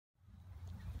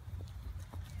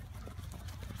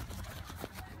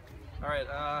All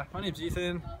right, my name's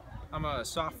Ethan. I'm a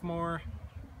sophomore,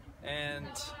 and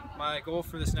my goal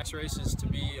for this next race is to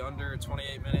be under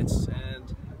 28 minutes.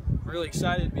 And I'm really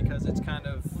excited because it's kind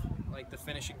of like the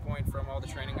finishing point from all the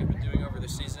training we've been doing over the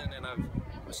season, and I'm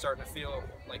starting to feel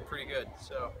like pretty good.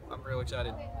 So I'm real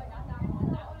excited.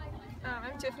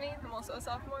 I'm Tiffany. I'm also a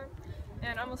sophomore,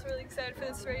 and I'm also really excited for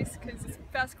this race because it's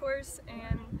a fast course,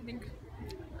 and I think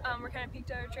we're kind of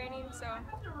peaked at our training, so I'm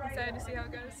excited to see how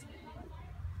it goes.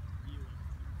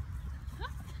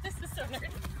 This is so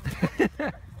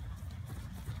nerdy.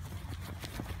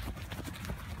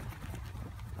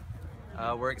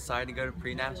 We're excited to go to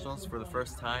pre-nationals for the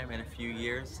first time in a few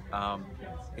years.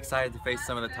 Excited to face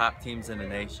some of the top teams in the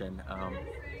nation.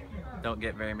 Don't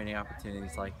get very many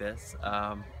opportunities like this.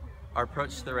 Our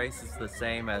approach to the race is the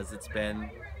same as it's been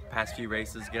past few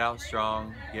races. Get out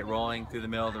strong, get rolling through the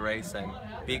middle of the race, and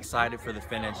be excited for the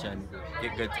finish and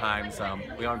get good times.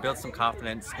 We want to build some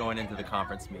confidence going into the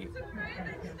conference meet.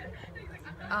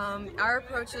 Our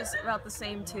approach is about the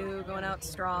same too, going out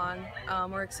strong.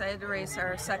 We're excited to race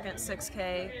our second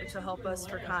 6K, which will help us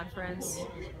for conference.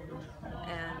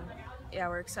 And yeah,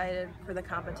 we're excited for the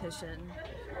competition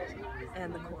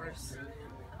and the course.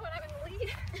 Oh, and I'm in the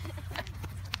lead.